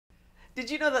Did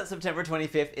you know that September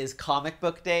 25th is Comic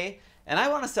Book Day? And I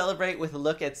want to celebrate with a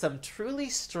look at some truly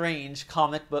strange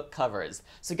comic book covers.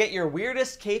 So get your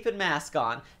weirdest cape and mask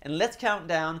on, and let's count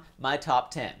down my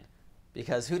top 10.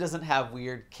 Because who doesn't have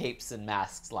weird capes and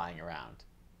masks lying around?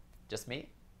 Just me?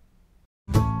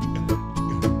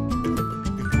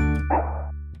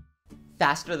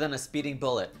 Faster than a speeding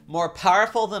bullet, more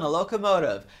powerful than a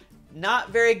locomotive, not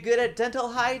very good at dental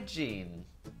hygiene.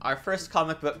 Our first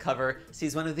comic book cover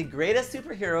sees one of the greatest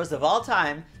superheroes of all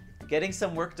time getting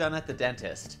some work done at the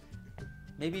dentist.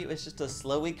 Maybe it was just a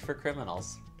slow week for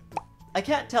criminals. I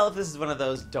can't tell if this is one of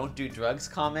those don't do drugs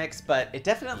comics, but it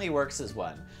definitely works as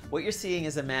one. What you're seeing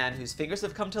is a man whose fingers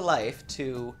have come to life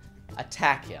to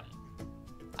attack him.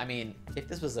 I mean, if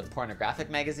this was a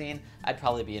pornographic magazine, I'd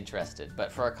probably be interested,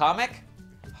 but for a comic,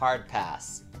 hard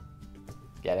pass.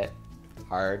 Get it?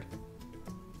 Hard.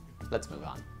 Let's move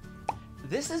on.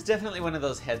 This is definitely one of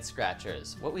those head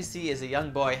scratchers. What we see is a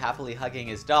young boy happily hugging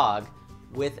his dog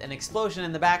with an explosion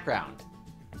in the background.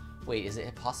 Wait, is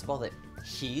it possible that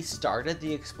he started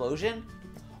the explosion?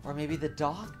 Or maybe the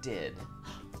dog did?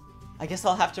 I guess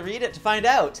I'll have to read it to find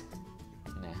out.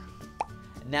 Nah.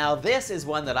 Now this is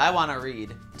one that I want to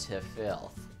read to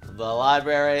filth. The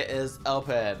library is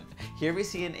open. Here we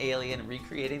see an alien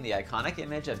recreating the iconic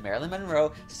image of Marilyn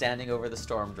Monroe standing over the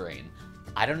storm drain.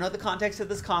 I don't know the context of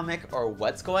this comic or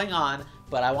what's going on,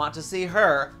 but I want to see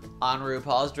her on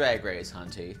RuPaul's Drag Race,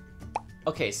 hunty.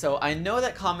 Okay, so I know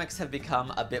that comics have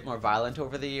become a bit more violent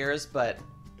over the years, but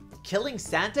killing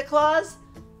Santa Claus?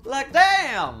 Like,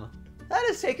 damn! That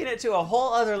has taken it to a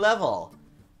whole other level.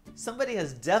 Somebody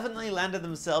has definitely landed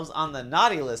themselves on the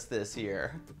naughty list this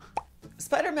year.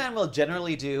 Spider-Man will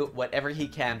generally do whatever he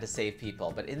can to save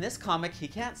people, but in this comic he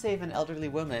can't save an elderly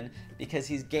woman because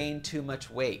he's gained too much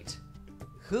weight.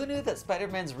 Who knew that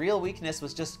Spider-Man's real weakness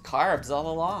was just carbs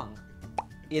all along?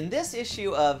 In this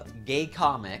issue of Gay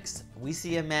Comics, we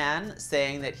see a man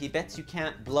saying that he bets you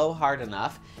can't blow hard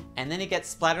enough, and then he gets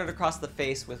splattered across the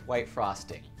face with white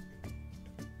frosting.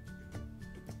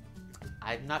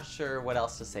 I'm not sure what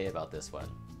else to say about this one,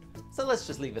 so let's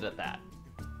just leave it at that.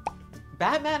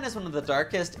 Batman is one of the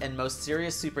darkest and most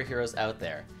serious superheroes out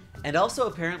there, and also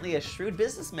apparently a shrewd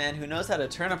businessman who knows how to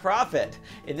turn a profit.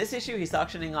 In this issue, he's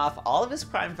auctioning off all of his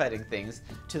crime-fighting things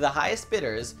to the highest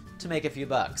bidders to make a few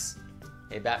bucks.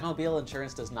 Hey, Batmobile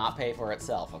insurance does not pay for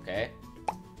itself, okay?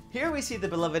 Here we see the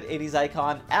beloved 80s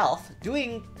icon, Alf,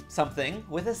 doing something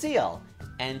with a seal,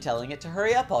 and telling it to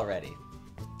hurry up already.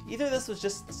 Either this was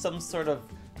just some sort of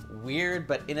weird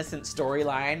but innocent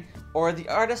storyline, or the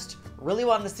artist really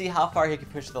wanted to see how far he could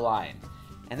push the line.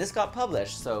 And this got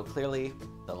published, so clearly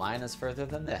the line is further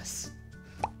than this.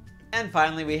 And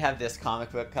finally we have this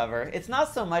comic book cover. It's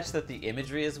not so much that the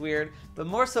imagery is weird, but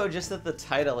more so just that the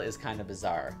title is kind of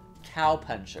bizarre. Cow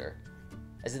Puncher.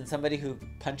 As in somebody who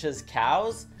punches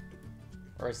cows?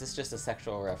 Or is this just a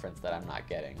sexual reference that I'm not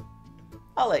getting?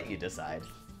 I'll let you decide.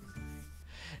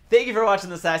 Thank you for watching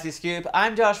the Sassy Scoop.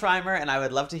 I'm Josh Reimer, and I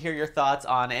would love to hear your thoughts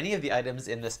on any of the items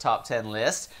in this top 10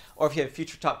 list. Or if you have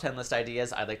future top 10 list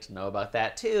ideas, I'd like to know about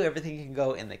that too. Everything can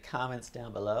go in the comments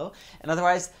down below. And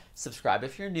otherwise, subscribe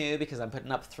if you're new, because I'm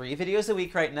putting up 3 videos a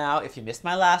week right now. If you missed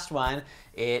my last one,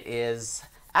 it is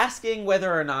asking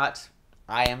whether or not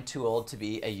I am too old to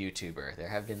be a YouTuber. There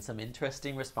have been some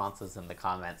interesting responses in the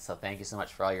comments, so thank you so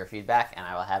much for all your feedback, and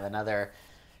I will have another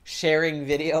sharing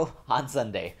video on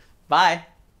Sunday. Bye!